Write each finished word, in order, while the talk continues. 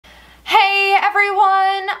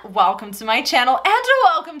everyone! Welcome to my channel and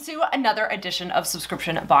welcome to another edition of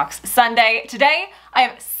Subscription Box Sunday. Today, I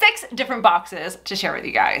have 6 different boxes to share with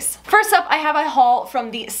you guys. First up, I have a haul from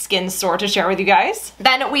the SkinStore to share with you guys.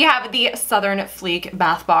 Then we have the Southern Fleek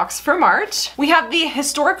bath box for March. We have the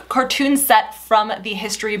historic cartoon set from the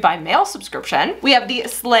History by Mail subscription. We have the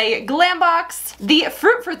Slay Glam Box, the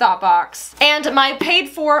Fruit for Thought box, and my paid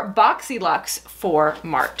for Boxyluxe for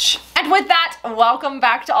March. And with that, welcome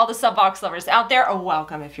back to all the SubBox lovers out there, or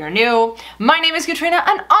welcome if you're new. My name is Katrina,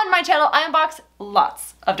 and on my channel, I unbox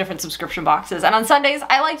lots of different subscription boxes. And on Sundays,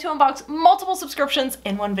 I like to unbox multiple subscriptions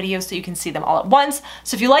in one video so you can see them all at once.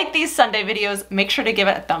 So if you like these Sunday videos, make sure to give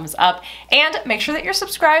it a thumbs up and make sure that you're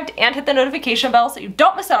subscribed and hit the notification bell so you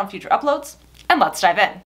don't miss out on future uploads. And let's dive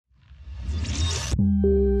in.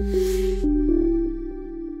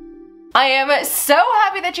 I am so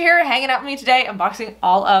happy that you're here hanging out with me today, unboxing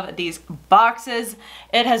all of these boxes.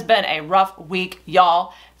 It has been a rough week,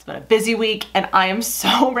 y'all. It's been a busy week and I am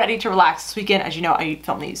so ready to relax this weekend. As you know, I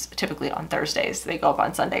film these typically on Thursdays. They go up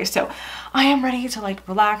on Sundays. So I am ready to like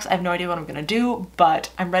relax. I have no idea what I'm gonna do, but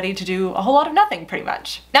I'm ready to do a whole lot of nothing pretty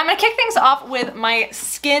much. Now I'm gonna kick things off with my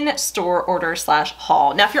SkinStore order slash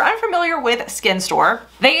haul. Now if you're unfamiliar with SkinStore,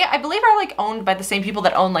 they, I believe, are like owned by the same people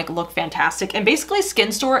that own like Look Fantastic. And basically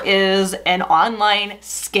SkinStore is an online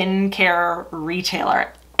skincare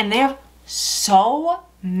retailer and they have so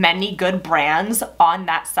many good brands on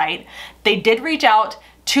that site. They did reach out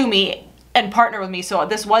to me and partner with me, so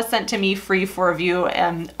this was sent to me free for review,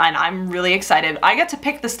 and I'm really excited. I get to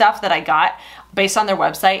pick the stuff that I got based on their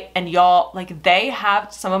website, and y'all, like, they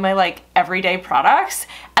have some of my like everyday products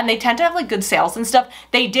and they tend to have like good sales and stuff.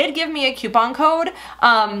 They did give me a coupon code,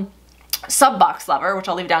 SubBoxLover, which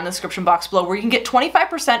I'll leave down in the description box below, where you can get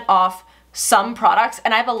 25% off some products,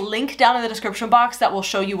 and I have a link down in the description box that will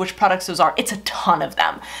show you which products those are. It's a ton of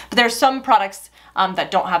them, but there's some products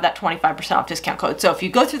that don't have that 25% off discount code. So if you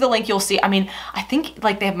go through the link, you'll see, I mean, I think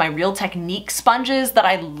like they have my Real Technique sponges that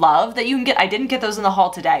I love that you can get. I didn't get those in the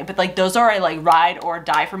haul today, but like those are a like ride or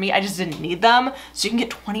die for me. I just didn't need them. So you can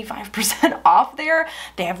get 25% off there.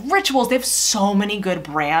 They have Rituals. They have so many good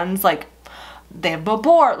brands. Like they have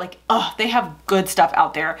Babor, like, oh, they have good stuff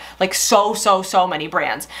out there. Like so many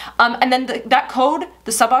brands. And then that code,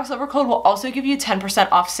 the SubBoxLover code, will also give you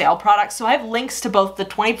 10% off sale products. So I have links to both the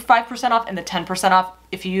 25% off and the 10% off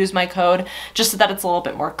if you use my code, just so that it's a little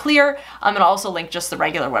bit more clear. And I'll also link just the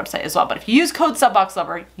regular website as well. But if you use code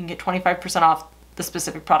SubBoxLover, you can get 25% off the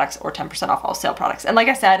specific products or 10% off all sale products. And like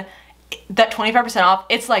I said, that 25% off,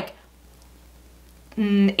 it's like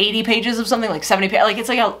 80 pages of something, like 70 pages, like it's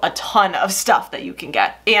like a ton of stuff that you can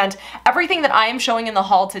get. And everything that I am showing in the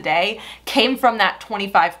haul today came from that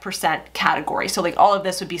 25% category. So like all of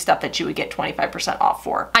this would be stuff that you would get 25% off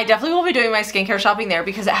for. I definitely will be doing my skincare shopping there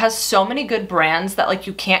because it has so many good brands that like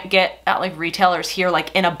you can't get at like retailers here,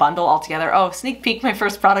 like in a bundle altogether. Oh, sneak peek, my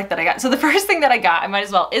first product that I got. So the first thing that I got, I might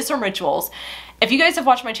as well, is from Rituals. If you guys have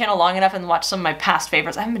watched my channel long enough and watched some of my past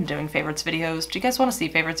favorites, I haven't been doing favorites videos. Do you guys want to see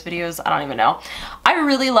favorites videos? I don't even know. I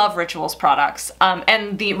really love Rituals products.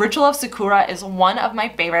 And the Ritual of Sakura is one of my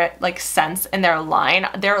favorite like scents in their line.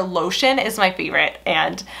 Their lotion is my favorite.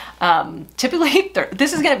 And typically,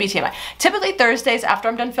 this is gonna be TMI. Typically Thursdays after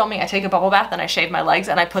I'm done filming, I take a bubble bath and I shave my legs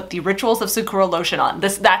and I put the Rituals of Sakura lotion on.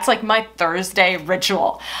 That's like my Thursday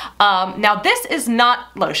ritual. Now this is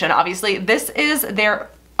not lotion, obviously. This is their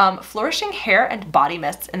Flourishing Hair and Body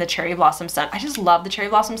Mists in the Cherry Blossom scent. I just love the Cherry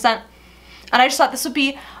Blossom scent. And I just thought this would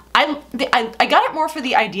be, I got it more for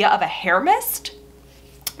the idea of a hair mist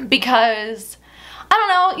because, I don't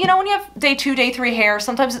know, you know, when you have day 2, day 3 hair,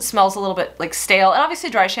 sometimes it smells a little bit like stale, and obviously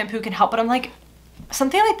dry shampoo can help, but I'm like,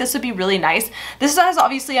 something like this would be really nice. This has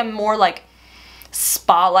obviously a more like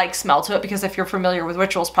spa-like smell to it because if you're familiar with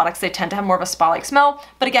Rituals products, they tend to have more of a spa-like smell,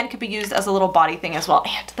 but again, could be used as a little body thing as well.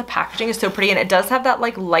 And the packaging is so pretty, and it does have that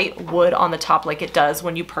like light wood on the top like it does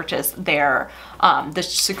when you purchase their the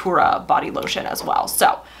Sakura body lotion as well.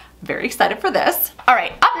 So very excited for this. All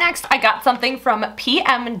right, up next, I got something from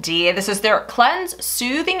PMD. This is their Cleanse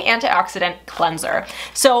Soothing Antioxidant Cleanser.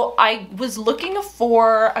 So I was looking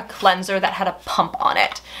for a cleanser that had a pump on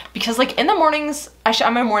it because like in the mornings,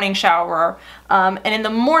 I'm a morning shower, and in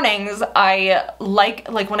the mornings I like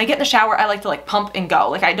when I get in the shower, I like to like pump and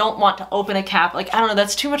go. Like I don't want to open a cap. Like I don't know,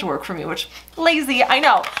 that's too much work for me, which lazy, I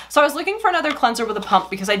know. So I was looking for another cleanser with a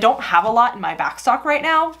pump because I don't have a lot in my back stock right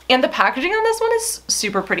now. And the packaging on this one is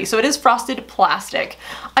super pretty. So it is frosted plastic.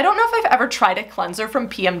 I don't know if I've ever tried a cleanser from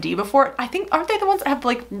PMD before. I think, aren't they the ones that have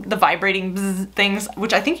like the vibrating bzz things,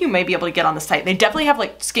 which I think you may be able to get on the site. They definitely have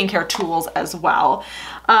like skincare tools as well.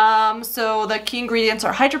 So the key ingredients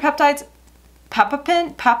are hydropeptides,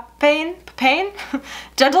 papain, pain,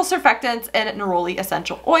 gentle surfactants, and neroli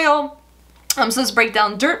essential oil. So this breaks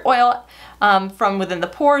down dirt oil from within the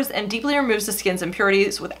pores and deeply removes the skin's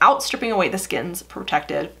impurities without stripping away the skin's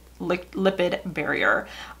protected lipid barrier.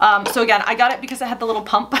 So again, I got it because it had the little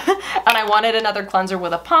pump and I wanted another cleanser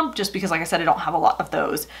with a pump just because, like I said, I don't have a lot of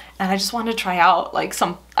those. And I just wanted to try out like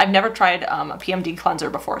I've never tried a PMD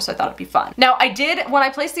cleanser before, so I thought it'd be fun. Now when I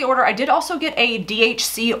placed the order, I did also get a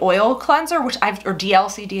DHC oil cleanser, or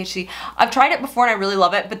DLC, DHC. I've tried it before and I really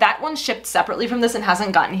love it, but that one shipped separately from this and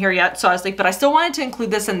hasn't gotten here yet. So I was like, but I still wanted to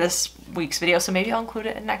include this in this week's video, so maybe I'll include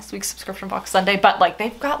it in next week's subscription box Sunday. But like,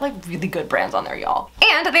 they've got like really good brands on there, y'all.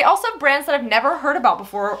 And they also have brands that I've never heard about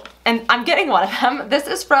before, and I'm getting one of them. This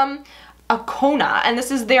is from Akona, and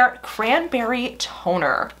this is their cranberry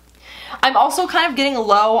toner. I'm also kind of getting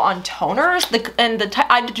low on toners,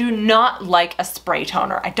 I do not like a spray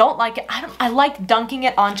toner. I don't like it. I like dunking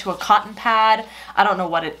it onto a cotton pad. I don't know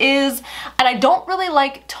what it is. And I don't really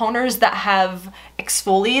like toners that have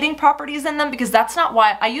exfoliating properties in them, because that's not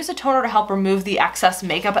why I use a toner to help remove the excess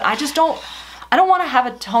makeup. And I don't want to have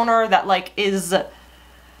a toner that like is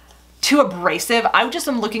too abrasive. I just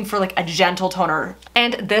am looking for like a gentle toner,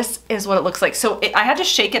 and this is what it looks like. So I had to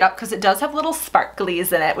shake it up because it does have little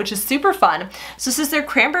sparklies in it, which is super fun. So this is their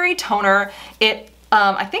cranberry toner. It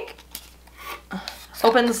I think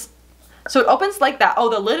opens, so it opens like that. Oh,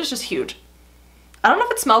 the lid is just huge. I don't know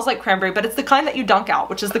if it smells like cranberry, but it's the kind that you dunk out,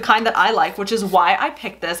 which is the kind that I like, which is why I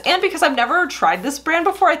picked this. And because I've never tried this brand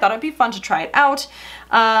before, I thought it'd be fun to try it out.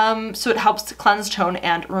 So it helps to cleanse, tone,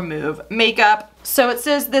 and remove makeup. So it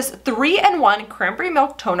says this 3-in-1 cranberry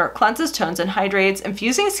milk toner cleanses, tones, and hydrates,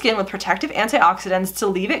 infusing skin with protective antioxidants to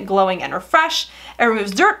leave it glowing and refreshed. It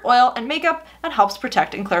removes dirt, oil, and makeup, and helps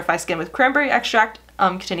protect and clarify skin with cranberry extract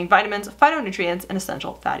containing vitamins, phytonutrients, and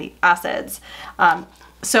essential fatty acids.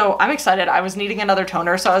 So I'm excited. I was needing another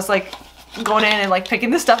toner, so I was like going in and like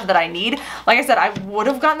picking the stuff that I need. Like I said, I would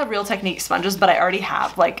have gotten the Real Technique sponges, but I already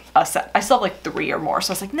have like a set. I still have like 3 or more,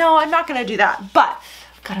 so I was like, no, I'm not gonna do that. But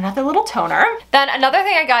got another little toner. Then another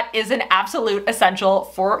thing I got is an absolute essential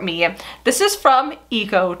for me. This is from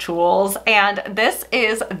Eco Tools, and this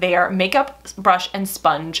is their makeup brush and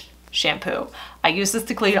sponge shampoo. I use this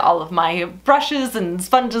to clean all of my brushes and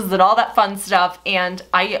sponges and all that fun stuff, and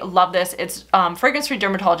I love this. It's fragrance-free,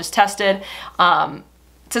 dermatologist tested. It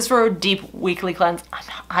says for a deep weekly cleanse.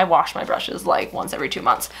 I wash my brushes like once every 2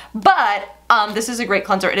 months, but this is a great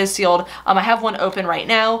cleanser. It is sealed. I have one open right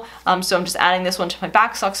now, so I'm just adding this one to my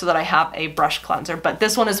back sock so that I have a brush cleanser, but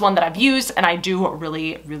this one is one that I've used and I do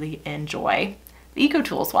really, really enjoy. The Eco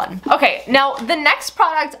Tools one. Okay, now the next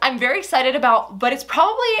product I'm very excited about, but it's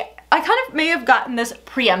probably, I kind of may have gotten this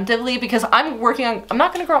preemptively because I'm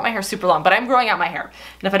not gonna grow out my hair super long, but I'm growing out my hair.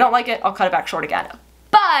 And if I don't like it, I'll cut it back short again.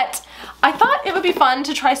 But I thought it would be fun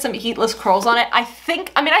to try some heatless curls on it. I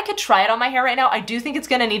could try it on my hair right now. I do think it's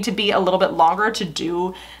gonna need to be a little bit longer to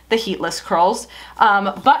do the heatless curls.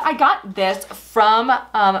 But I got this from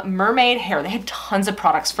Mermaid Hair. They had tons of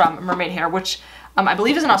products from Mermaid Hair, which I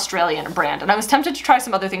believe is an Australian brand, and I was tempted to try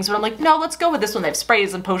some other things, but I'm like, no, let's go with this one. They have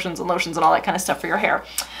sprays and potions and lotions and all that kind of stuff for your hair.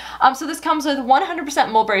 So this comes with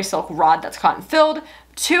 100% mulberry silk rod that's cotton filled,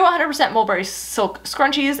 2 100% mulberry silk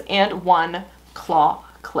scrunchies, and 1 claw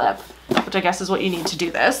clip, which I guess is what you need to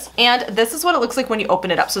do this. And this is what it looks like when you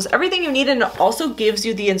open it up. So it's everything you need, and it also gives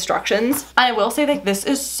you the instructions. I will say that this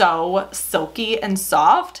is so silky and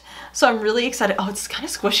soft. So I'm really excited. Oh, it's kind of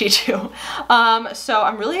squishy too. So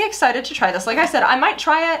I'm really excited to try this. Like I said, I might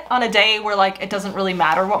try it on a day where like it doesn't really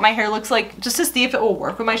matter what my hair looks like, just to see if it will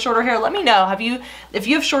work with my shorter hair. Let me know. If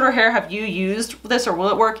you have shorter hair, have you used this, or will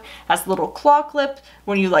it work? It has the little claw clip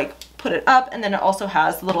when you like put it up, and then it also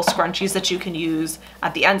has little scrunchies that you can use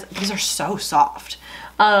at the ends. These are so soft.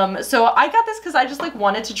 So I got this because I just like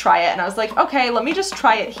wanted to try it, and I was like, okay, let me just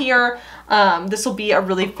try it here. This will be a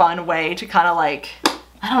really fun way to kind of like,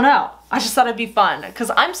 I don't know. I just thought it'd be fun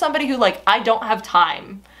because I'm somebody who like, I don't have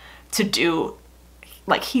time to do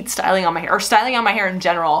like heat styling on my hair or styling on my hair in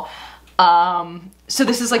general. So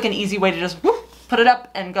this is like an easy way to just whoop, put it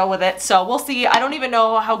up and go with it. So we'll see. I don't even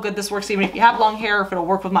know how good this works, even if you have long hair, or if it'll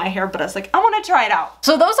work with my hair, but I was like, I want to try it out.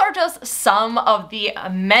 So those are just some of the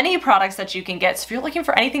many products that you can get. So if you're looking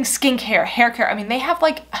for anything skincare, hair care, I mean, they have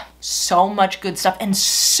like so much good stuff and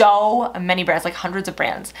so many brands, like hundreds of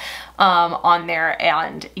brands on there.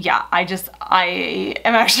 And yeah, I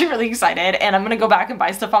am actually really excited, and I'm gonna go back and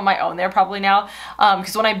buy stuff on my own there probably now,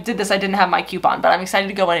 because when I did this I didn't have my coupon, but I'm excited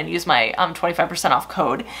to go in and use my 25% off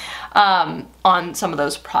code on some of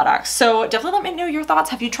those products. So definitely let me know your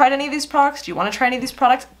thoughts. Have you tried any of these products? Do you want to try any of these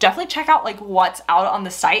products? Definitely check out like what's out on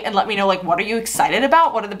the site and let me know like, what are you excited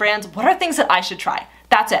about? What are the brands? What are things that I should try?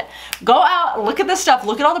 That's it. Go out, look at this stuff,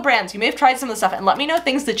 look at all the brands. You may have tried some of the stuff and let me know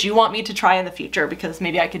things that you want me to try in the future because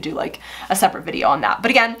maybe I could do like a separate video on that.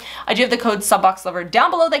 But again, I do have the code SubBoxLover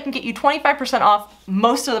down below that can get you 25% off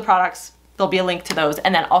most of the products. There'll be a link to those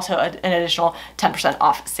and then also an additional 10%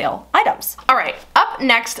 off sale items. All right, up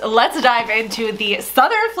next, let's dive into the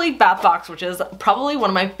Southern Fleek Bath Box, which is probably one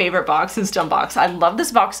of my favorite boxes, SkinStore box. I love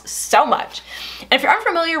this box so much. And if you're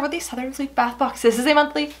unfamiliar with the Southern Fleek Bath Box, this is a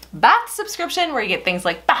monthly bath subscription where you get things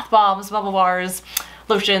like bath bombs, bubble bars,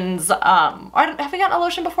 lotions, have we gotten a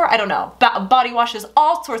lotion before? I don't know. Body washes,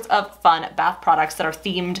 all sorts of fun bath products that are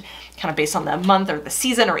themed kind of based on the month or the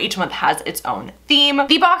season, or each month has its own theme.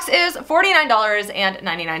 The box is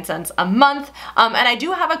 $49.99 a month, and I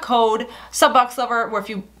do have a code SubBoxLover where if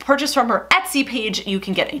you purchase from her Etsy page, you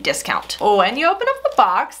can get a discount. Oh, when you open up the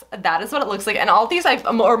box, that is what it looks like. And all of these,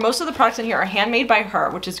 or most of the products in here are handmade by her,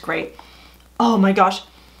 which is great. Oh my gosh.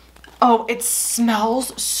 Oh, it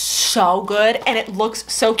smells so good and it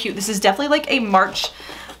looks so cute. This is definitely like a March,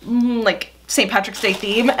 like St. Patrick's Day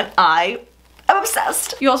theme, and I am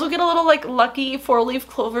obsessed. You also get a little like lucky 4-leaf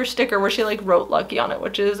clover sticker where she like wrote lucky on it,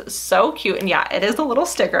 which is so cute. And yeah, it is a little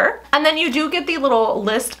sticker. And then you do get the little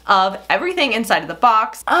list of everything inside of the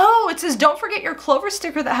box. Oh, it says don't forget your clover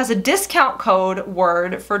sticker that has a discount code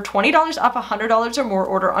word for $20 off $100 or more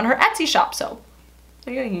order on her Etsy shop. So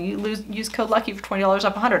there you go, use code LUCKY for $20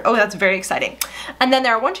 off 100. Oh, that's very exciting. And then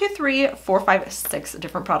there are 6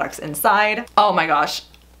 different products inside. Oh my gosh,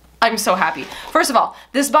 I'm so happy. First of all,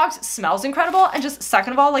 this box smells incredible, and just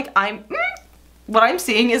second of all, like what I'm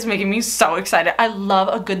seeing is making me so excited. I love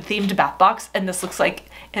a good themed bath box, and this looks like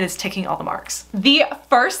it is ticking all the marks. The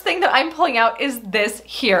first thing that I'm pulling out is this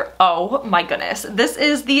here. Oh my goodness. This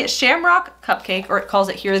is the Shamrock Cupcake, or it calls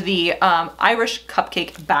it here the Irish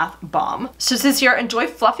Cupcake Bath Bomb. So it says here, enjoy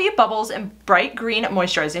fluffy bubbles and bright green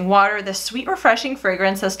moisturizing water. The sweet, refreshing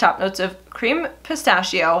fragrance has top notes of cream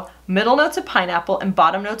pistachio, middle notes of pineapple, and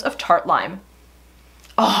bottom notes of tart lime.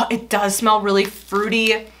 Oh, it does smell really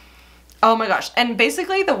fruity. Oh my gosh. And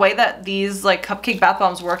basically the way that these like cupcake bath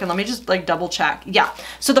bombs work, and let me just like double check. Yeah.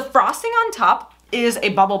 So the frosting on top is a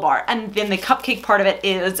bubble bar, and then the cupcake part of it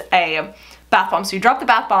is a bath bomb. So you drop the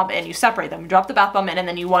bath bomb in, you separate them, you drop the bath bomb in, and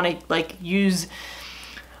then you want to like use,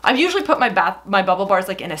 I've usually put my bubble bars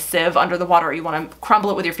like in a sieve under the water, or you want to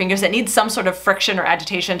crumble it with your fingers. It needs some sort of friction or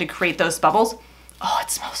agitation to create those bubbles. Oh,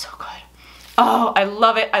 it smells so good. Oh, I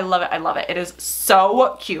love it, I love it, I love it. It is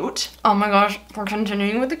so cute. Oh my gosh, we're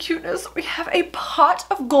continuing with the cuteness. We have a pot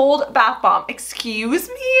of gold bath bomb. Excuse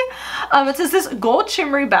me? It says this gold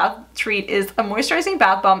shimmery bath treat is a moisturizing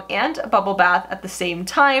bath bomb and a bubble bath at the same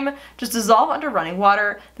time. Just dissolve under running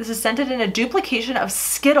water. This is scented in a duplication of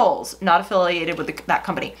Skittles, not affiliated with that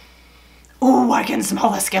company. Oh, I can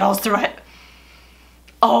smell the Skittles through it.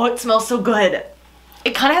 Oh, it smells so good.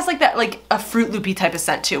 It kind of has like that, like a Fruit Loopy type of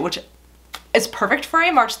scent too, which is perfect for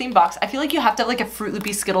a March themed box. I feel like you have to have like a Fruit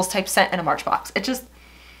Loopy Skittles type scent in a March box.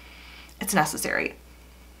 It's necessary.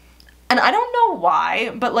 And I don't know why,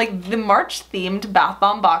 but like the March themed bath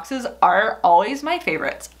bomb boxes are always my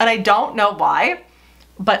favorites. And I don't know why,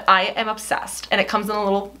 but I am obsessed. And it comes in a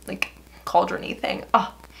little like cauldron-y thing.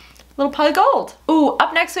 Oh, little pot of gold. Ooh,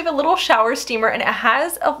 up next we have a little shower steamer, and it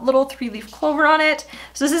has a little 3-leaf clover on it.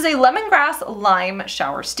 So this is a lemongrass lime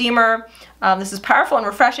shower steamer. This is powerful and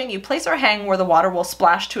refreshing. You place or hang where the water will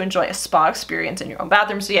splash to enjoy a spa experience in your own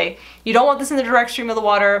bathroom. So yeah, you don't want this in the direct stream of the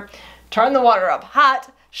water. Turn the water up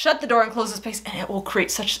hot, shut the door and close the space, and it will create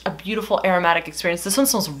such a beautiful aromatic experience. This one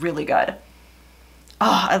smells really good.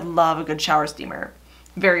 Oh, I love a good shower steamer.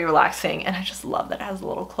 Very relaxing, and I just love that it has a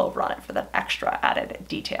little clover on it for that extra added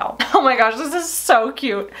detail. Oh my gosh, this is so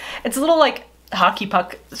cute. It's a little like hockey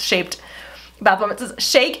puck shaped bath bomb. It says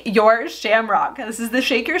shake your shamrock. This is the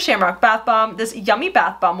Shake Your Shamrock bath bomb. This yummy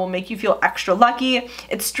bath bomb will make you feel extra lucky.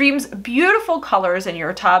 It streams beautiful colors in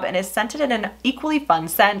your tub and is scented in an equally fun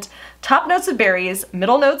scent. Top notes of berries,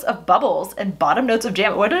 middle notes of bubbles, and bottom notes of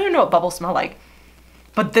jam. Well, I don't even know what bubbles smell like,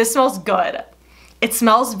 but this smells good. It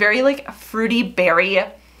smells very like fruity berry,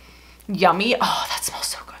 yummy. Oh, that smells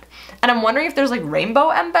so good. And I'm wondering if there's like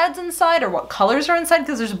rainbow embeds inside or what colors are inside,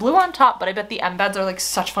 because there's blue on top, but I bet the embeds are like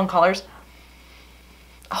such fun colors.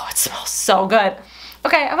 Oh, it smells so good.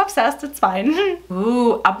 Okay, I'm obsessed, it's fine.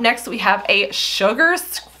 Ooh, up next we have a sugar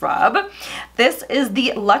scrub. This is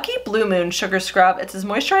the Lucky Blue Moon Sugar Scrub. It says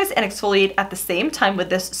moisturize and exfoliate at the same time with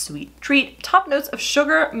this sweet treat. Top notes of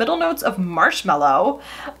sugar, middle notes of marshmallow,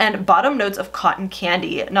 and bottom notes of cotton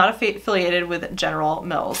candy. Not affiliated with General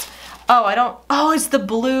Mills. Oh, it's the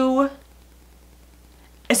blue.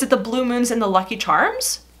 Is it the Blue Moons and the Lucky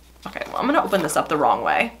Charms? Okay, well, I'm gonna open this up the wrong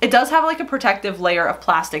way. It does have like a protective layer of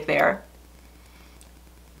plastic there.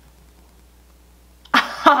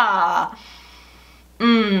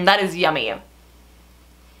 That is yummy.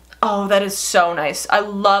 Oh, that is so nice. I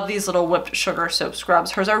love these little whipped sugar soap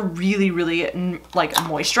scrubs. Hers are really, really like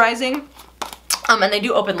moisturizing. And they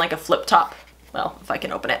do open like a flip top. Well, if I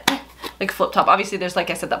can open it, like a flip top. Obviously there's, like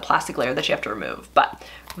I said, that plastic layer that you have to remove, but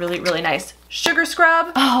really, really nice sugar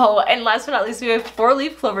scrub. Oh, and last but not least, we have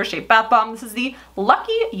 4-leaf clover shaped bath bomb. This is the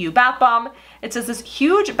Lucky You bath bomb. It says this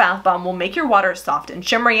huge bath bomb will make your water soft and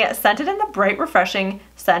shimmery, scented in the bright, refreshing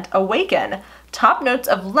scent Awaken. Top notes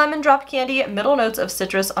of lemon drop candy, middle notes of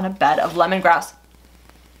citrus on a bed of lemongrass.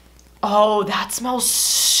 Oh, that smells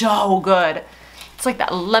so good. It's like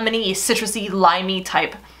that lemony, citrusy, limey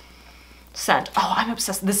type scent. Oh, I'm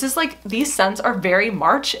obsessed. This is like, these scents are very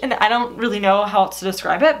March, and I don't really know how else to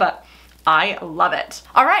describe it, but I love it.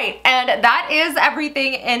 All right, and that is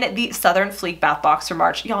everything in the Southern Fleek bath box for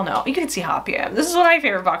March. Y'all know, you can see how happy I am. This is one of my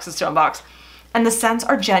favorite boxes to unbox. And the scents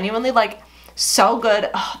are genuinely like so good.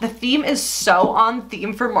 Oh, the theme is so on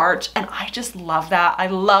theme for March, and I just love that. I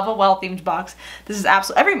love a well-themed box. This is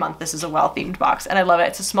absolutely, every month this is a well-themed box, and I love it.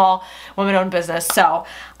 It's a small women-owned business. So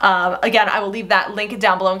again, I will leave that link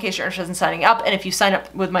down below in case you're interested in signing up, and if you sign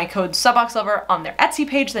up with my code SubBoxLover on their Etsy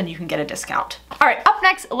page, then you can get a discount. All right, up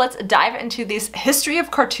next, let's dive into this History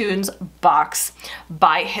of Cartoons box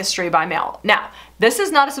by History by Mail. Now, this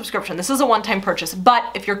is not a subscription, this is a one-time purchase,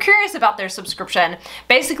 but if you're curious about their subscription,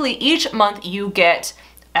 basically each month you get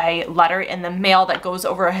a letter in the mail that goes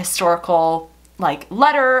over a historical like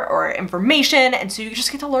letter or information, and so you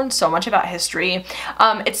just get to learn so much about history.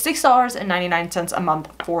 It's $6.99 a month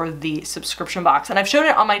for the subscription box, and I've shown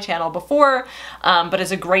it on my channel before, but it's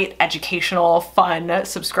a great educational, fun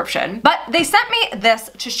subscription. But they sent me this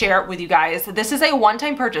to share with you guys. This is a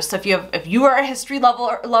one-time purchase, so if you are a history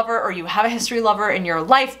lover, or you have a history lover in your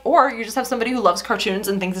life, or you just have somebody who loves cartoons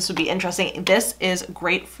and thinks this would be interesting, this is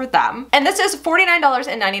great for them. And this is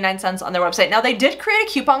 $49.99 on their website. Now, they did create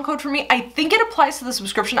a coupon code for me. I think it applies to the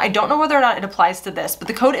subscription. I don't know whether or not it applies to this, but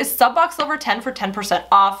the code is SubBoxLover10 for 10%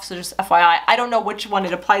 off, so just FYI. I don't know which one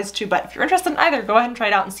it applies to, but if you're interested in either, go ahead and try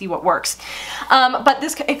it out and see what works. But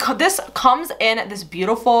this comes in this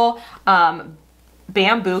beautiful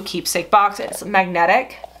bamboo keepsake box. It's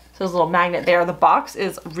magnetic. So there's a little magnet there. The box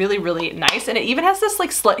is really, really nice. And it even has this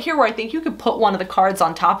like slit here where I think you could put one of the cards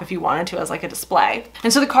on top if you wanted to as like a display.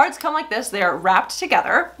 And so the cards come like this. They are wrapped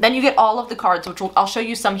together. Then you get all of the cards, which I'll show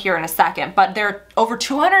you some here in a second, but there are over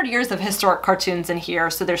 200 years of historic cartoons in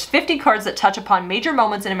here. So there's 50 cards that touch upon major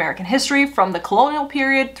moments in American history from the colonial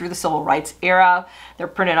period through the civil rights era. They're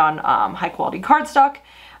printed on high quality cardstock.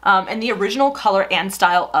 And the original color and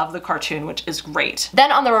style of the cartoon, which is great.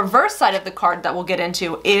 Then on the reverse side of the card that we'll get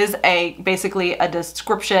into is basically a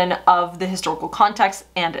description of the historical context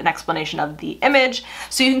and an explanation of the image.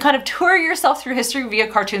 So you can kind of tour yourself through history via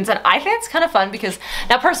cartoons, and I think it's kind of fun because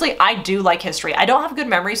now personally I do like history. I don't have good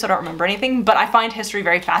memory, so I don't remember anything, but I find history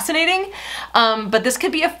very fascinating. But this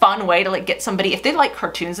could be a fun way to like get somebody, if they like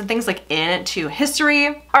cartoons and things, like into history.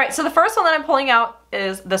 All right, so the first one that I'm pulling out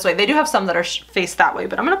is this way. They do have some that are faced that way,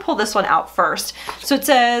 but I'm gonna pull this one out first. So it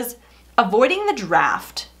says, avoiding the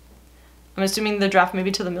draft. I'm assuming the draft maybe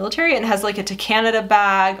to the military, and it has like a to Canada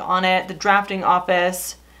bag on it, the drafting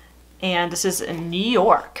office, and this is in New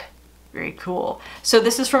York. Very cool. So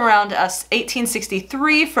this is from around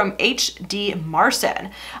 1863 from H.D.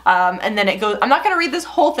 Marson. And then it goes, I'm not going to read this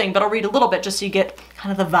whole thing, but I'll read a little bit just so you get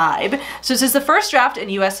kind of the vibe. So it says the first draft in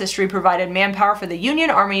U.S. history provided manpower for the Union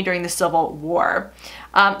Army during the Civil War.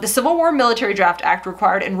 The Civil War Military Draft Act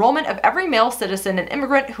required enrollment of every male citizen and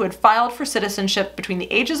immigrant who had filed for citizenship between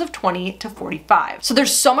the ages of 20 to 45. So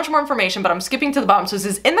there's so much more information, but I'm skipping to the bottom. So it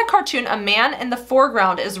says, in the cartoon, a man in the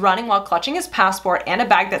foreground is running while clutching his passport and a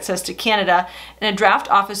bag that says to Canada, and a draft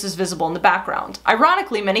office is visible in the background.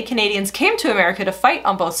 Ironically, many Canadians came to America to fight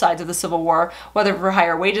on both sides of the Civil War, whether for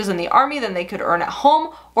higher wages in the army than they could earn at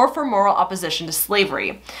home, or for moral opposition to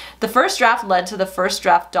slavery. The first draft led to the first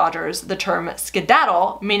draft dodgers the term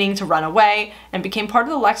skedaddle, meaning to run away, and became part of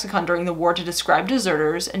the lexicon during the war to describe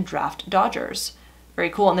deserters and draft dodgers. Very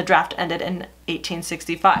cool, and the draft ended in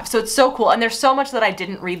 1865. So it's so cool, and there's so much that I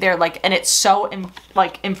didn't read there, like, and it's so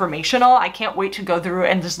informational. I can't wait to go through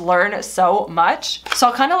and just learn so much. So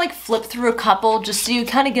I'll kind of like flip through a couple just so you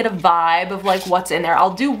kind of get a vibe of like what's in there.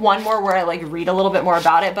 I'll do one more where I like read a little bit more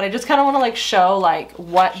about it, but I just kind of want to like show like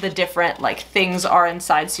what the different like things are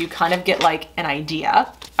inside so you kind of get like an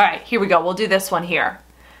idea. All right, here we go. We'll do this one here.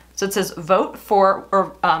 So it says votes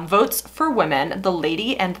for women, the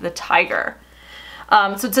lady and the tiger.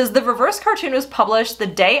 So it says the reverse cartoon was published the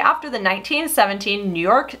day after the 1917 New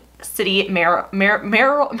York City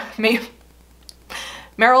mayoral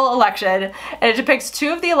mayoral election, and it depicts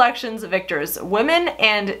two of the election's victors, women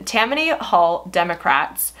and Tammany Hall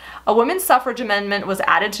Democrats. A women's suffrage amendment was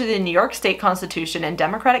added to the New York State Constitution, and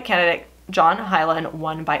Democratic candidate John Hyland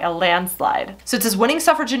won by a landslide. So it says winning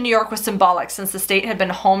suffrage in New York was symbolic since the state had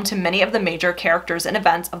been home to many of the major characters and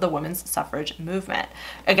events of the women's suffrage movement.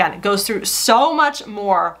 Again, it goes through so much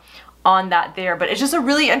more on that there, but it's just a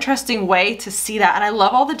really interesting way to see that, and I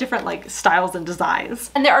love all the different like styles and designs.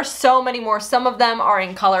 And there are so many more. Some of them are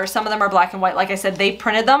in color, some of them are black and white. Like I said, they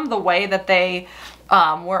printed them the way that they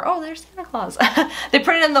were, oh, there's Santa Claus. They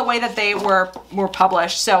printed in the way that they were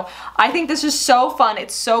published. So I think this is so fun.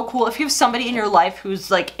 It's so cool. If you have somebody in your life who's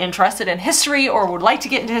like interested in history or would like to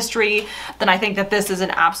get into history, then I think that this is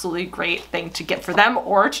an absolutely great thing to get for them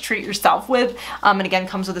or to treat yourself with. And again,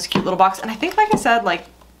 comes with this cute little box. And I think, like I said, like,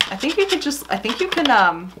 I think you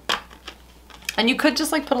can, and you could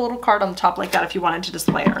just like put a little card on the top like that if you wanted to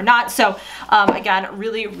display it or not. So again,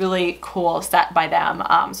 really, really cool set by them.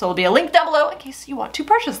 So there'll be a link down below in case you want to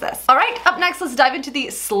purchase this. All right, up next, let's dive into the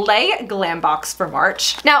Slay Glam Box for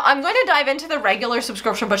March. Now I'm going to dive into the regular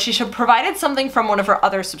subscription, but she should provided something from one of her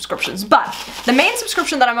other subscriptions. But the main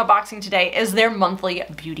subscription that I'm unboxing today is their monthly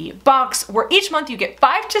beauty box, where each month you get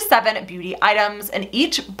 5 to 7 beauty items, and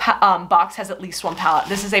each box has at least one palette.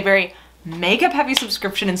 This is a very makeup heavy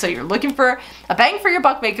subscription, and so you're looking for a bang for your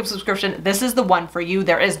buck makeup subscription, this is the one for you.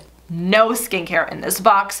 There is no skincare in this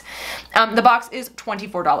box. The box is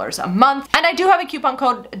 $24 a month, and I do have a coupon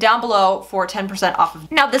code down below for 10% off of.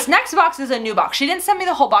 Now this next box is a new box. She didn't send me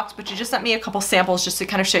the whole box, but she just sent me a couple samples just to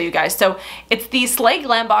kind of show you guys. So it's the Slay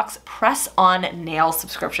Glam Box Press On Nail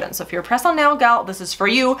subscription. So if you're a press on nail gal, this is for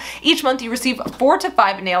you. Each month you receive 4 to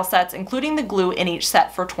 5 nail sets, including the glue in each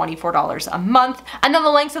set, for $24 a month. And then the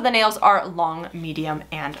lengths of the nails are long, medium,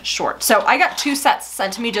 and short. So I got 2 sets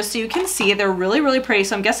sent to me just so you can see. They're really, really pretty.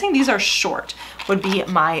 So I'm guessing these are short, would be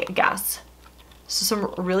my guess. So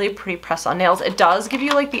some really pretty press-on nails. It does give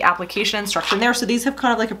you like the application instruction there. So these have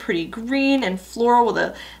kind of like a pretty green and floral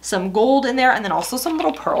with some gold in there, and then also some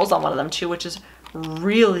little pearls on one of them too, which is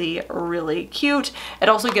really, really cute. It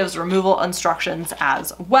also gives removal instructions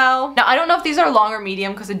as well. Now I don't know if these are long or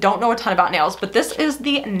medium because I don't know a ton about nails, but this is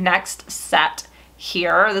the next set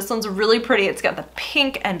here. This one's really pretty. It's got the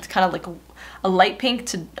pink, and it's kind of like a light pink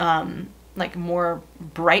to like more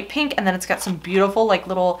bright pink, and then it's got some beautiful like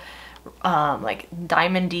little like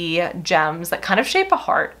diamondy gems that kind of shape a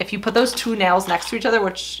heart. If you put those 2 nails next to each other,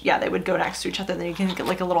 which yeah, they would go next to each other, then you can get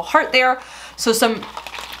like a little heart there. So some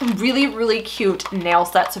really, really cute nail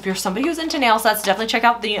sets. So if you're somebody who's into nail sets, definitely check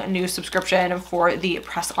out the new subscription for the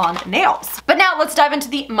press on nails. But now let's dive into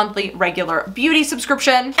the monthly regular beauty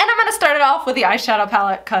subscription. And I'm gonna start it off with the eyeshadow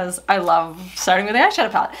palette because I love starting with the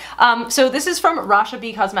eyeshadow palette. So this is from Rasha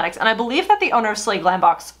B Cosmetics, and I believe that the owner of Slay Glam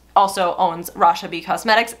Box also owns Rasha B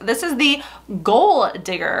Cosmetics. This is the Gold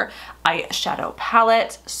Digger eyeshadow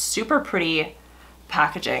palette. Super pretty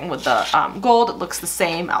packaging with the gold. It looks the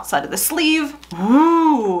same outside of the sleeve.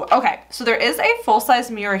 Ooh, okay, so there is a full-size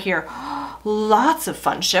mirror here. Lots of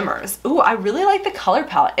fun shimmers. Ooh, I really like the color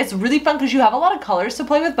palette. It's really fun because you have a lot of colors to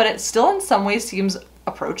play with, but it still in some ways seems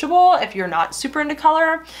approachable if you're not super into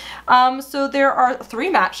color. So there are 3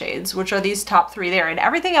 matte shades, which are these top 3 there, and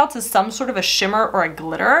everything else is some sort of a shimmer or a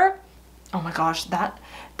glitter. Oh my gosh, that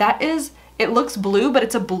is, it looks blue, but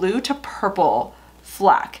it's a blue to purple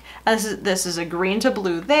fleck. And this is a green to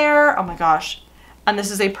blue there. Oh my gosh. And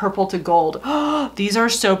this is a purple to gold. These are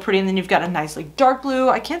so pretty. And then you've got a nice like dark blue.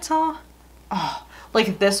 I can't tell. Oh,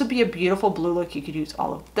 like this would be a beautiful blue look. You could use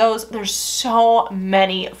all of those. There's so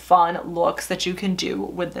many fun looks that you can do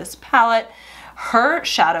with this palette. Her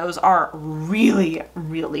shadows are really,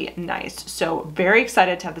 really nice. So very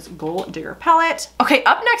excited to have this Gold Digger palette. Okay,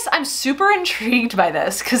 up next, I'm super intrigued by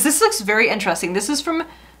this because this looks very interesting. This is from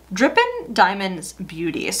Drippin' Diamonds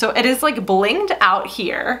Beauty. So it is like blinged out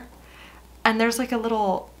here, and there's like a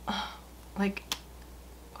little like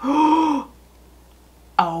oh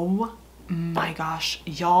my gosh,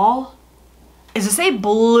 y'all, is this a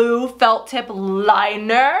blue felt tip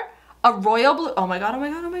liner? A royal blue. Oh my god, oh my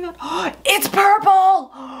god, oh my god. It's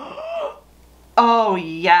purple. Oh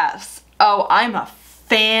yes. Oh, I'm a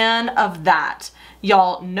fan of that.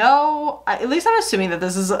 Y'all know, at least I'm assuming that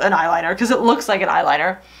this is an eyeliner because it looks like an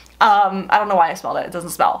eyeliner. I don't know why I smelled it. It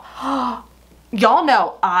doesn't smell. Y'all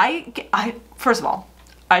know I first of all,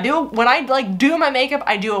 when I like do my makeup,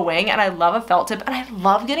 I do a wing, and I love a felt tip, and I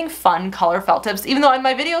love getting fun color felt tips, even though in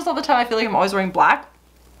my videos all the time I feel like I'm always wearing black.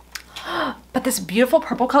 But this beautiful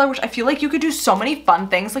purple color, which I feel like you could do so many fun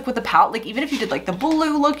things like with the palette, like even if you did like the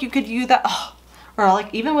blue look, you could use that. Oh, or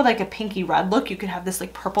like even with like a pinky red look, you could have this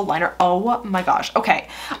like purple liner. Oh my gosh. Okay.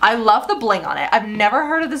 I love the bling on it. I've never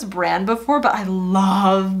heard of this brand before, but I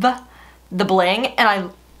love the bling,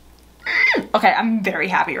 and okay, I'm very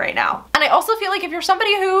happy right now. And I also feel like if you're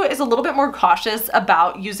somebody who is a little bit more cautious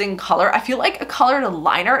about using color, I feel like a colored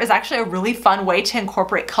liner is actually a really fun way to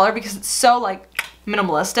incorporate color because it's so like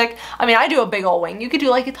minimalistic. I mean, I do a big old wing. You could do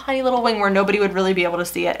like a tiny little wing where nobody would really be able to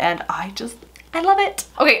see it, and I love it.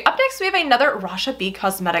 Okay, up next we have another Rasha B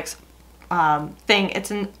Cosmetics thing.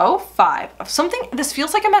 It's an 05 of something. This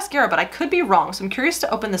feels like a mascara, but I could be wrong, so I'm curious to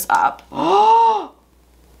open this up. Oh!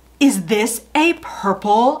 Is this a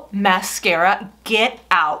purple mascara? Get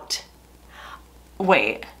out.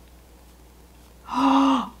 Wait.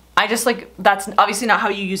 I just like, that's obviously not how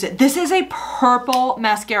you use it. This is a purple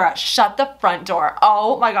mascara. Shut the front door.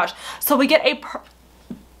 Oh my gosh. So we get a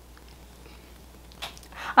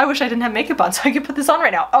I wish I didn't have makeup on so I could put this on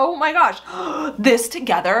right now. Oh my gosh. This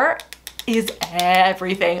together is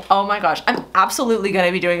everything. Oh my gosh. I'm absolutely going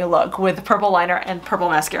to be doing a look with purple liner and purple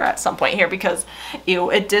mascara at some point here because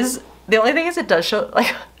ew, it does. The only thing is it does show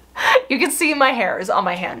like you can see my hair is on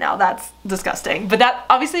my hand now. That's disgusting. But that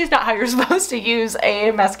obviously is not how you're supposed to use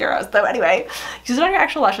a mascara. So anyway, use it on your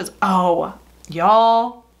actual lashes. Oh,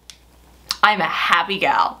 y'all. I'm a happy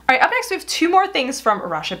gal. All right, up next we have two more things from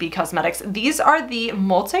Rasha B Cosmetics. These are the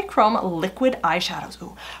multi-chrome liquid eyeshadows.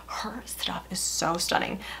 Ooh, her stuff is so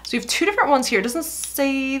stunning. So we have two different ones here. It doesn't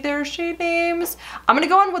say their shade names. I'm gonna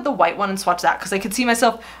go on with the white one and swatch that because I could see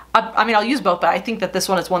myself, I mean, I'll use both, but I think that this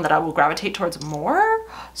one is one that I will gravitate towards more.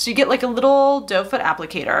 So you get like a little doe foot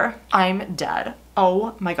applicator. I'm dead.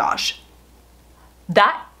 Oh my gosh.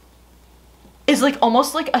 That is like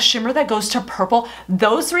almost like a shimmer that goes to purple.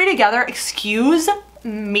 Those three together, excuse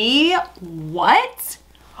me, what?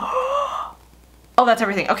 Oh, that's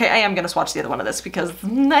everything. Okay, I am gonna swatch the other one of this because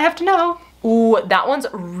I have to know. Ooh, that one's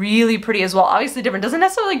really pretty as well. Obviously different, doesn't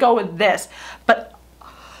necessarily go with this, but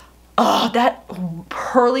oh, that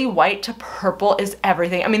pearly white to purple is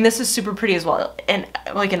everything. I mean, this is super pretty as well, and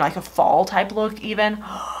like in like a fall type look even.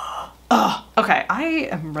 Oh, okay, I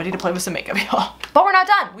am ready to play with some makeup, y'all. But we're not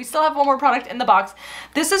done. We still have one more product in the box.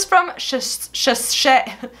 This is from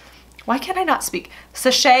Sachet. Why can't I not speak?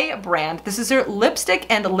 Sachet brand. This is their lipstick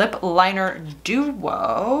and lip liner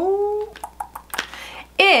duo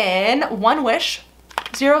in One Wish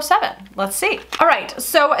 07. Let's see. All right,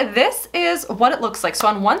 so this is what it looks like. So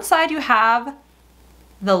on one side you have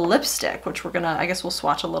the lipstick, which we're gonna, I guess we'll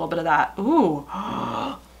swatch a little bit of that. Ooh.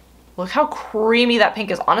 Look how creamy that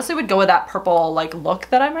pink is. Honestly, would go with that purple like look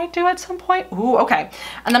that I might do at some point. Ooh, okay.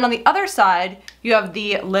 And then on the other side, you have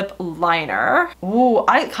the lip liner. Ooh,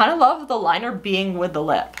 I kind of love the liner being with the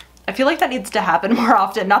lip. I feel like that needs to happen more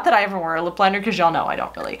often. Not that I ever wear a lip liner because y'all know I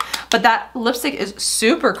don't really. But that lipstick is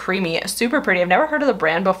super creamy, super pretty. I've never heard of the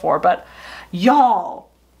brand before, but y'all,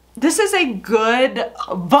 this is a good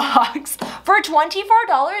box. For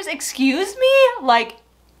 $24, excuse me? Like,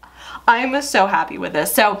 I'm so happy with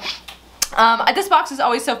this. So this box is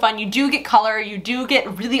always so fun. You do get color, you do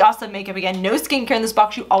get really awesome makeup. Again, no skincare in this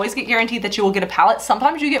box. You always get guaranteed that you will get a palette.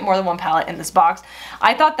 Sometimes you get more than one palette in this box.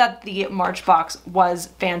 I thought that the March box was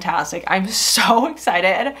fantastic. I'm so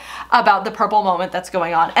excited about the purple moment that's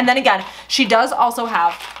going on. And then again, she does also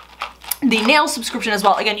have the nail subscription as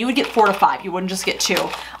well. Again, you would get 4 to 5. You wouldn't just get 2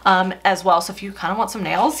 as well. So if you kind of want some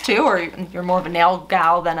nails too, or you're more of a nail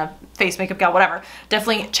gal than a face makeup gal, whatever,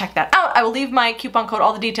 definitely check that out. I will leave my coupon code,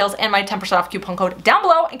 all the details, and my 10% off coupon code down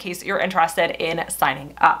below in case you're interested in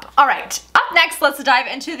signing up. All right, up next, let's dive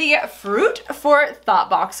into the Fruit for Thought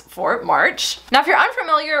box for March. Now, if you're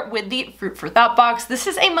unfamiliar with the Fruit for Thought box, this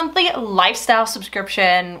is a monthly lifestyle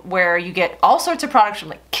subscription where you get all sorts of products from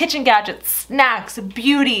like kitchen gadgets, snacks,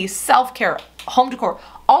 beauty, self-care, home decor,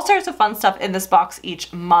 all sorts of fun stuff in this box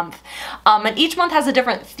each month. And each month has a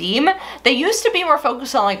different theme. They used to be more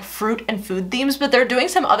focused on like fruit and food themes, but they're doing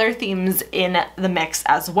some other themes in the mix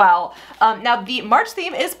as well. Now the March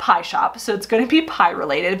theme is Pie Shop, so it's going to be pie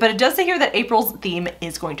related, but it does say here that April's theme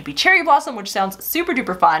is going to be Cherry Blossom, which sounds super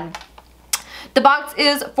duper fun. The box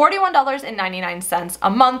is $41.99 a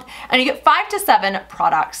month, and you get 5 to 7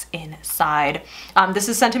 products inside. This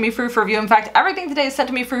is sent to me free for review. In fact, everything today is sent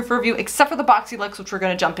to me free for review except for the Boxyluxe, which we're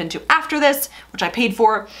going to jump into after this, which I paid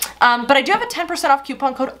for. But I do have a 10% off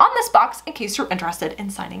coupon code on this box in case you're interested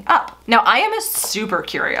in signing up. Now, I am super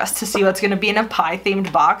curious to see what's going to be in a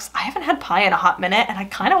pie-themed box. I haven't had pie in a hot minute, and I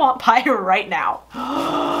kind of want pie right now.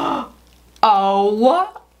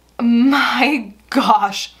 Oh my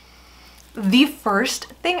gosh. The first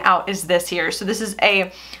thing out is this here. So this is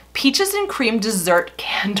a peaches and cream dessert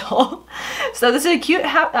candle. So this is a cute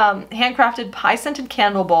handcrafted pie scented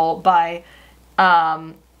candle bowl by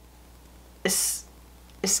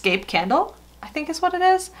Escape Candle, I think is what it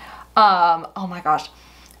is. Oh my gosh.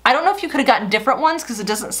 I don't know if you could have gotten different ones because it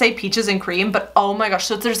doesn't say peaches and cream, but oh my gosh.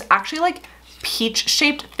 So there's actually like peach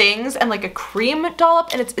shaped things and like a cream dollop,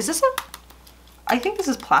 and is this I think this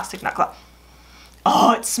is plastic nut club.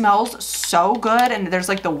 Oh, it smells so good, and there's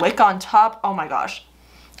like the wick on top. Oh my gosh.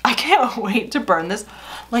 I can't wait to burn this.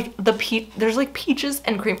 Like there's like peaches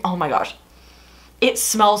and cream. Oh my gosh. It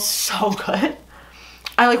smells so good.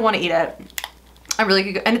 I like want to eat it. I really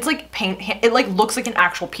could go, and it's like it like looks like an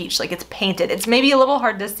actual peach, like it's painted. It's maybe a little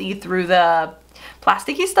hard to see through the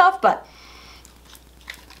plasticky stuff, but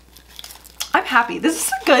I'm happy. This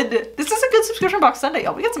is a good subscription box Sunday,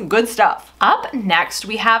 y'all. We got some good stuff. Up next,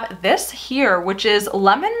 we have this here, which is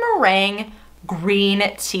lemon meringue green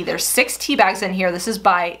tea. There's 6 tea bags in here. This is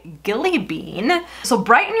by Gilly Bean. So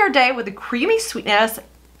brighten your day with a creamy sweetness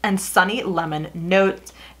and sunny lemon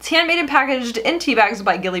notes. It's handmade and packaged in tea bags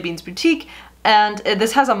by Gilly Bean's Boutique. And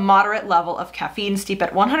this has a moderate level of caffeine, steep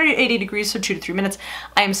at 180 degrees for 2 to 3 minutes.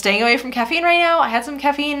 I am staying away from caffeine right now. I had some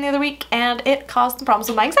caffeine the other week and it caused some problems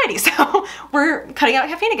with my anxiety. So we're cutting out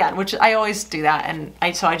caffeine again, which I always do that,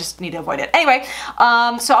 and so I just need to avoid it. Anyway,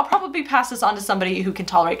 so I'll probably pass this on to somebody who can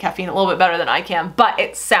tolerate caffeine a little bit better than I can, but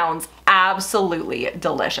it sounds absolutely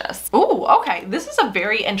delicious. Ooh, okay. This is a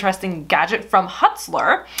very interesting gadget from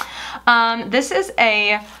Hutzler. This is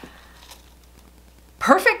a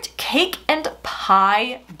perfect cake and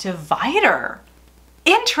pie divider.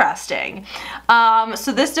 Interesting.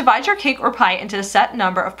 So this divides your cake or pie into a set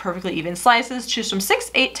number of perfectly even slices. Choose from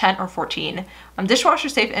 6, 8, 10, or 14. Dishwasher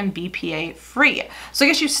safe and BPA free. So I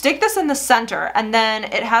guess you stick this in the center, and then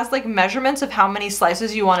it has like measurements of how many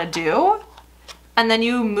slices you want to do. And then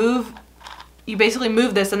you basically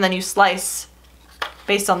move this, and then you slice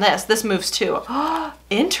based on this. This moves too.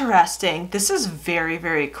 Interesting. This is very,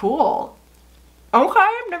 very cool. Okay,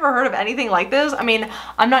 I've never heard of anything like this. I mean,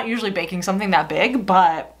 I'm not usually baking something that big,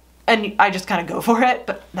 and I just kind of go for it,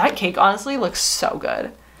 but that cake honestly looks so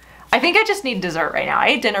good. I think I just need dessert right now. I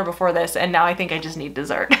ate dinner before this, and now I think I just need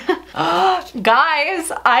dessert.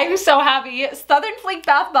 Guys, I'm so happy. Southern Fleek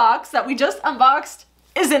bath box that we just unboxed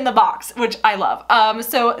is in the box, which I love.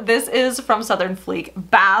 So this is from Southern Fleek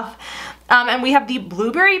Bath. And we have the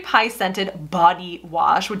blueberry pie scented body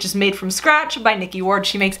wash, which is made from scratch by Nikki Ward.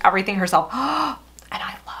 She makes everything herself. And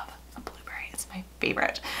I love a blueberry. It's my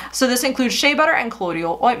favorite. So this includes shea butter and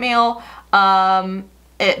colloidal oatmeal.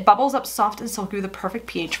 It bubbles up soft and silky with a perfect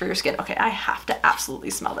pH for your skin. Okay, I have to absolutely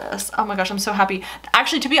smell this. Oh my gosh, I'm so happy.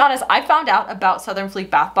 Actually, to be honest, I found out about Southern Fleek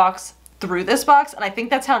Bath Box through this box, and I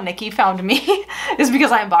think that's how Nikki found me, is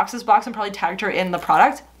because I unboxed this box and probably tagged her in the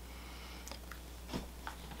product.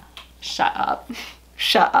 Shut up.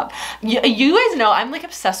 Shut up. You guys know I'm like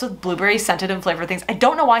obsessed with blueberry scented and flavored things. I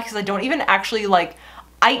don't know why, because I don't even actually like,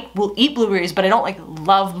 I will eat blueberries, but I don't like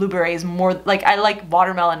love blueberries more. Like I like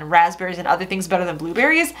watermelon and raspberries and other things better than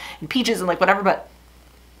blueberries and peaches and like whatever, but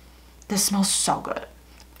this smells so good.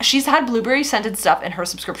 She's had blueberry scented stuff in her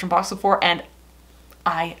subscription box before, and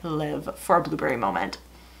I live for a blueberry moment.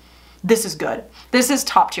 This is good. This is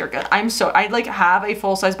top tier good. I like have a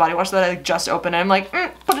full size body wash that I like just opened, and I'm like,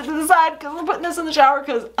 put it to the side because I'm putting this in the shower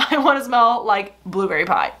because I want to smell like blueberry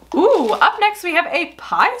pie. Ooh, up next we have a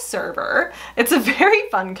pie server. It's a very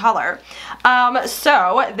fun color.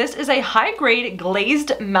 So this is a high grade glazed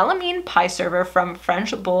melamine pie server from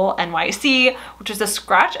French Bowl NYC, which is a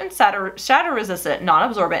scratch and shatter resistant,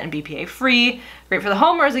 non-absorbent, and BPA free. Great for the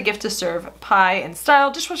home or as a gift to serve pie in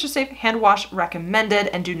style. Dishwasher safe, hand wash recommended,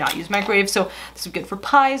 and do not use microwave. So this is good for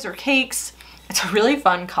pies or cakes. It's a really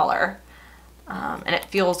fun color. And it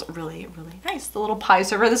feels really, really nice. The little pie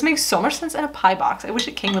server. This makes so much sense in a pie box. I wish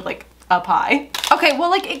it came with like a pie. Okay, well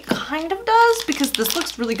like it kind of does because this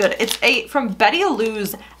looks really good. It's from Betty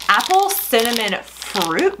Lou's apple cinnamon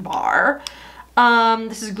fruit bar.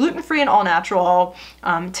 This is gluten-free and all natural.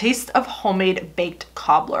 Taste of homemade baked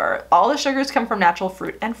cobbler. All the sugars come from natural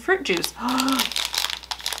fruit and fruit juice.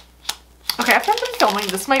 Okay, after I'm done filming,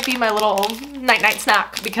 this might be my little night-night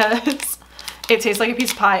snack because it tastes like a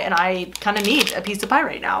piece of pie and I kind of need a piece of pie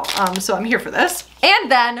right now. So I'm here for this. And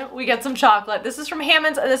then we get some chocolate. This is from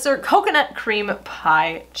Hammond's, and this is coconut cream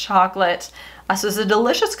pie chocolate. So it's a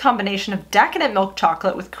delicious combination of decadent milk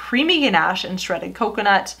chocolate with creamy ganache and shredded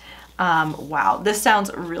coconut. Wow, this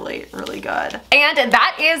sounds really, really good. And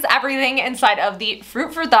that is everything inside of the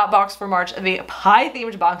Fruit for Thought box for March, the pie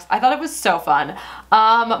themed box. I thought it was so fun.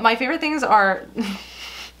 My favorite things are,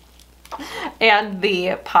 and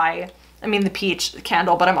the pie, I mean the peach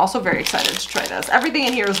candle, but I'm also very excited to try this. Everything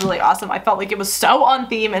in here is really awesome. I felt like it was so on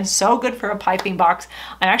theme and so good for a pie theme box.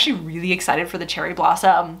 I'm actually really excited for the cherry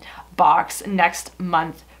blossom box next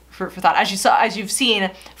month for that. As you've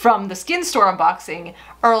seen from the SkinStore unboxing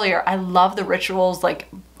earlier, I love the Rituals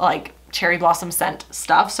like cherry blossom scent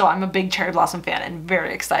stuff. So I'm a big cherry blossom fan and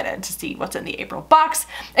very excited to see what's in the April box.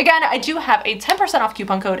 Again, I do have a 10% off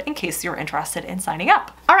coupon code in case you're interested in signing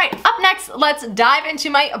up. All right, up next, let's dive into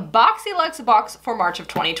my Boxyluxe box for March of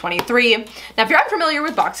 2023. Now, if you're unfamiliar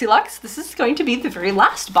with Boxyluxe, this is going to be the very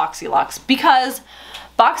last Boxyluxe because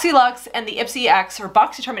Boxyluxe and the Ipsy X, or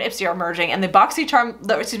BoxyCharm and Ipsy are merging, and the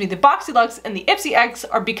Boxyluxe and the Ipsy X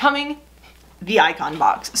are becoming the Icon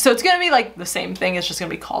box. So it's gonna be like the same thing, it's just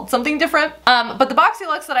gonna be called something different. But the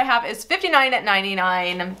Boxyluxe that I have is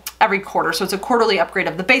 $59.99 every quarter. So it's a quarterly upgrade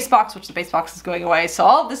of the base box, which the base box is going away. So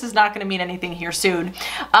all of this is not gonna mean anything here soon.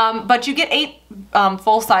 But you get 8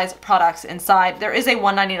 full-size products inside. There is a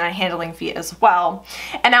 $1.99 handling fee as well.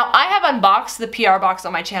 And now I have unboxed the PR box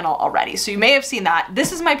on my channel already. So you may have seen that.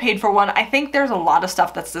 This is my paid for one. I think there's a lot of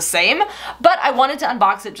stuff that's the same, but I wanted to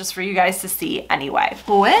unbox it just for you guys to see anyway.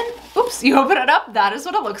 Oops, you open it up, that is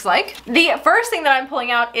what it looks like. The first thing that I'm pulling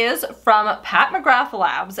out is from Pat McGrath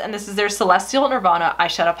Labs, and this is their Celestial Nirvana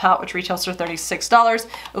eyeshadow palette, which retails for $36.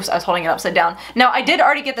 Oops, I was holding it upside down. Now, I did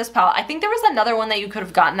already get this palette. I think there was another one that you could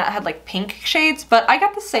have gotten that had like pink shades, but I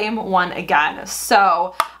got the same one again.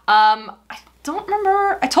 So, I don't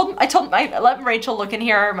remember. I let Rachel look in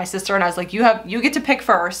here, my sister, and I was like, you get to pick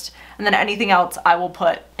first, and then anything else I will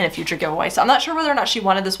put in a future giveaway. So I'm not sure whether or not she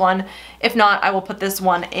wanted this one. If not, I will put this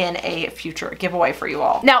one in a future giveaway for you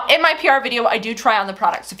all. Now, in my PR video, I do try on the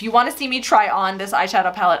products. So if you want to see me try on this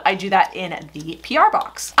eyeshadow palette, I do that in the PR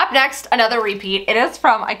box. Up next, another repeat. It is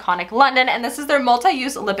from Iconic London, and this is their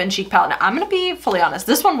multi-use lip and cheek palette. Now, I'm gonna be fully honest,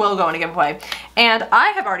 this one will go in a giveaway, and I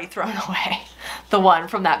have already thrown away the one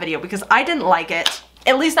from that video because I didn't like it.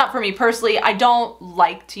 At least not for me personally. I don't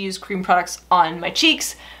like to use cream products on my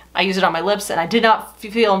cheeks. I use it on my lips, and I did not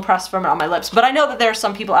feel impressed from it on my lips. But I know that there are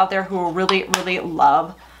some people out there who will really, really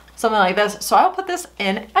love something like this. So I'll put this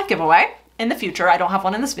in a giveaway in the future. I don't have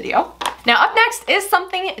one in this video. Now, up next is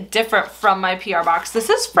something different from my PR box. This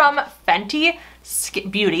is from Fenty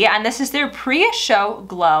Beauty, and this is their Pre-Show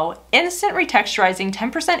Glow Instant Retexturizing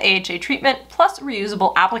 10% AHA Treatment plus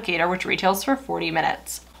Reusable Applicator, which retails for 40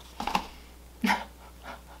 minutes.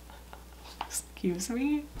 Excuse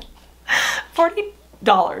me? $40.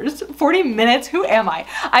 40 minutes? Who am I?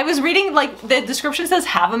 I was reading, like, the description says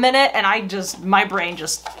have a minute, and my brain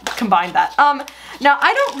just combined that. Now,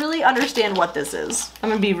 I don't really understand what this is. I'm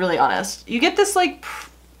gonna be really honest. You get this, like,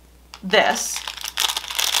 this,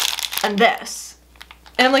 and this.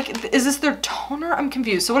 And I'm like, is this their toner? I'm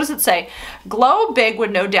confused. So what does it say? Glow big with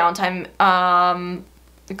no downtime.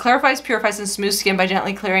 It clarifies, purifies, and smooths skin by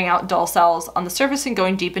gently clearing out dull cells on the surface and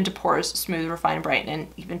going deep into pores, smooth, refine, brighten, and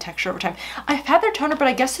even texture over time. I've had their toner, but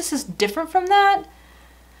I guess this is different from that.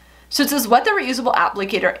 So it says, wet the reusable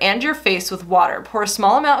applicator and your face with water. Pour a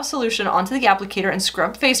small amount of solution onto the applicator and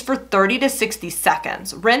scrub face for 30 to 60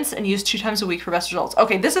 seconds. Rinse and use 2 times a week for best results.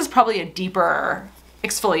 Okay, this is probably a deeper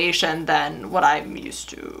exfoliation than what I'm used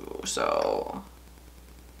to, so...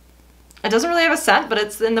 It doesn't really have a scent, but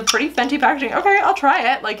it's in the pretty Fenty packaging. Okay, I'll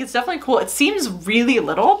try it. Like, it's definitely cool. It seems really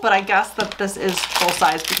little, but I guess that this is full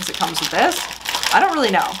size because it comes with this. I don't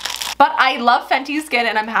really know. But I love Fenty skin,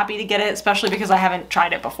 and I'm happy to get it, especially because I haven't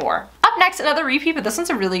tried it before. Up next, another repeat, but this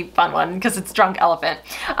one's a really fun one because it's Drunk Elephant.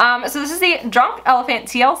 So this is the Drunk Elephant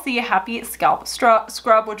TLC Happy Scalp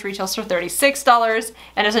Scrub, which retails for $36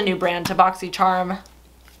 and is a new brand to Boxycharm.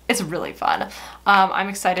 It's really fun. I'm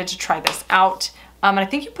excited to try this out. And I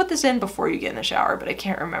think you put this in before you get in the shower, but I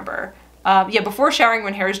can't remember. Yeah, before showering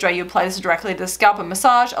when hair is dry, you apply this directly to the scalp and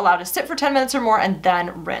massage, allow it to sit for 10 minutes or more, and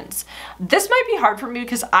then rinse. This might be hard for me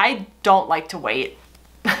because I don't like to wait.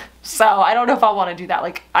 So I don't know if I'll want to do that.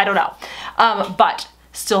 Like, I don't know. But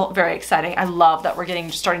still very exciting. I love that we're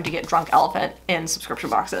starting to get Drunk Elephant in subscription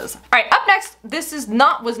boxes. All right, up next, this was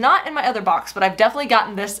not in my other box, but I've definitely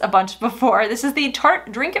gotten this a bunch before. This is the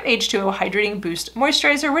Tarte Drink of H2O Hydrating Boost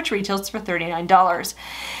Moisturizer, which retails for $39.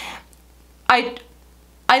 I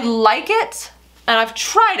like it, and I've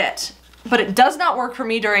tried it, but it does not work for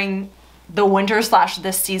me during the winter /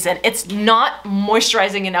 this season. It's not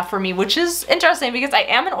moisturizing enough for me, which is interesting because I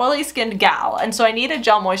am an oily skinned gal, and so I need a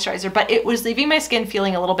gel moisturizer, but it was leaving my skin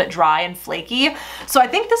feeling a little bit dry and flaky. So I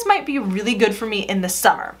think this might be really good for me in the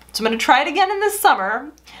summer. So I'm gonna try it again in the summer,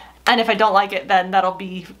 and if I don't like it, then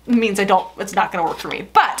it's not gonna work for me.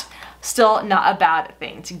 But still not a bad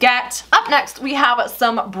thing to get. Up next, we have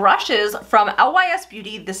some brushes from LYS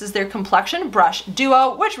Beauty. This is their Complexion Brush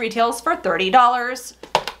Duo, which retails for $30.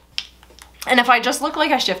 And if I just look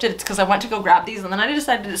like I shifted, it's because I went to go grab these and then I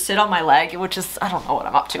decided to sit on my leg, which is, I don't know what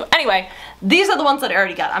I'm up to. Anyway, these are the ones that I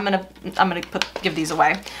already got. I'm gonna give these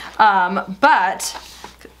away. But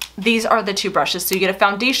these are the two brushes. So you get a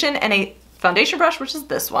foundation and a foundation brush, which is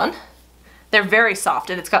this one. They're very soft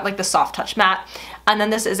and it's got like the soft touch matte. And then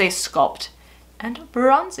this is a sculpt and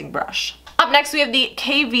bronzing brush. Up next we have the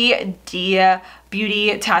KVD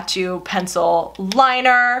Beauty Tattoo Pencil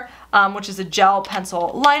Liner, which is a gel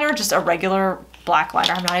pencil liner, just a regular black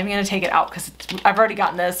liner. I'm not even gonna take it out because I've already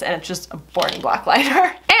gotten this and it's just a boring black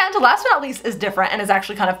liner. And last but not least is different and is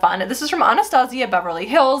actually kind of fun. This is from Anastasia Beverly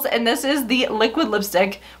Hills and this is the liquid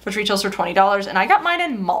lipstick, which retails for $20, and I got mine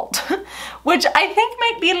in malt, which I think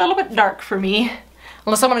might be a little bit dark for me,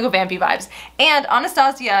 unless I wanna go vampy vibes. And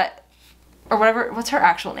Anastasia, or whatever, what's her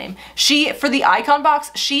actual name? She, for the icon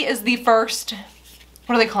box, she is the first,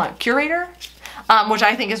 what do they call it, curator? Which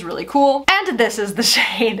I think is really cool. And this is the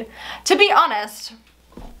shade. To be honest,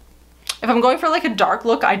 if I'm going for like a dark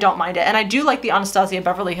look, I don't mind it. And I do like the Anastasia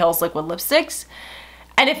Beverly Hills liquid lipsticks.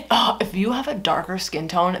 And if you have a darker skin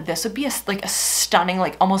tone, this would be like a stunning,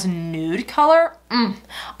 like almost nude color.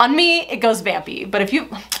 On me, it goes vampy. But if you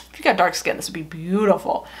got dark skin, this would be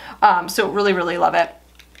beautiful. So really, really love it.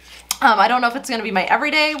 I don't know if it's gonna be my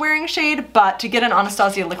everyday wearing shade, but to get an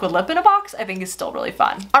Anastasia liquid lip in a box, I think is still really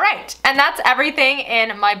fun. All right, and that's everything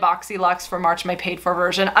in my Boxyluxe for March, my paid for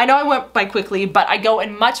version. I know I went by quickly, but I go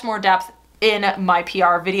in much more depth in my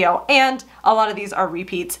PR video, and a lot of these are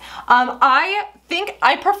repeats. I think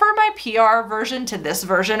I prefer my PR version to this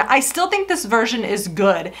version. I still think this version is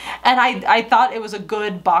good, and I thought it was a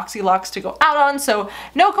good Boxyluxe to go out on, so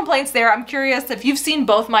no complaints there. I'm curious if you've seen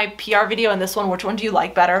both my PR video and this one, which one do you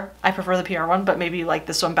like better? I prefer the PR one, but maybe you like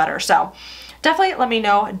this one better, so definitely let me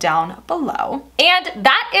know down below. And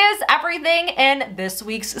that is everything in this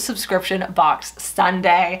week's subscription box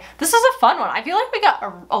Sunday. This is a fun one. I feel like we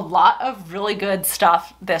got a lot of really good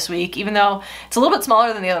stuff this week, even though it's a little bit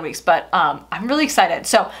smaller than the other weeks, but I'm really excited.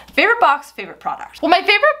 So favorite box, favorite product. Well, my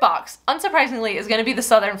favorite box, unsurprisingly, is gonna be the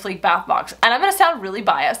Southern Fleek bath box. And I'm gonna sound really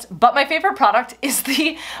biased, but my favorite product is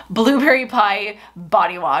the Blueberry Pie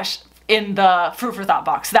body wash in the Fruit for Thought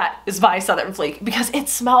box. That is by Southern Fleek because it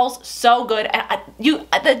smells so good, and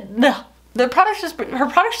her products just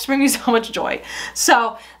bring me so much joy.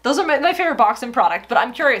 So those are my favorite box and product, but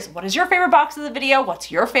I'm curious, what is your favorite box of the video?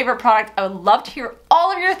 What's your favorite product? I would love to hear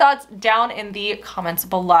all of your thoughts down in the comments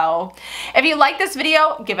below. If you like this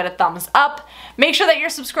video, give it a thumbs up. Make sure that you're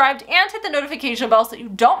subscribed and hit the notification bell so that you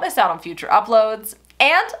don't miss out on future uploads,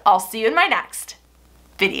 and I'll see you in my next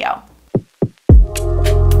video.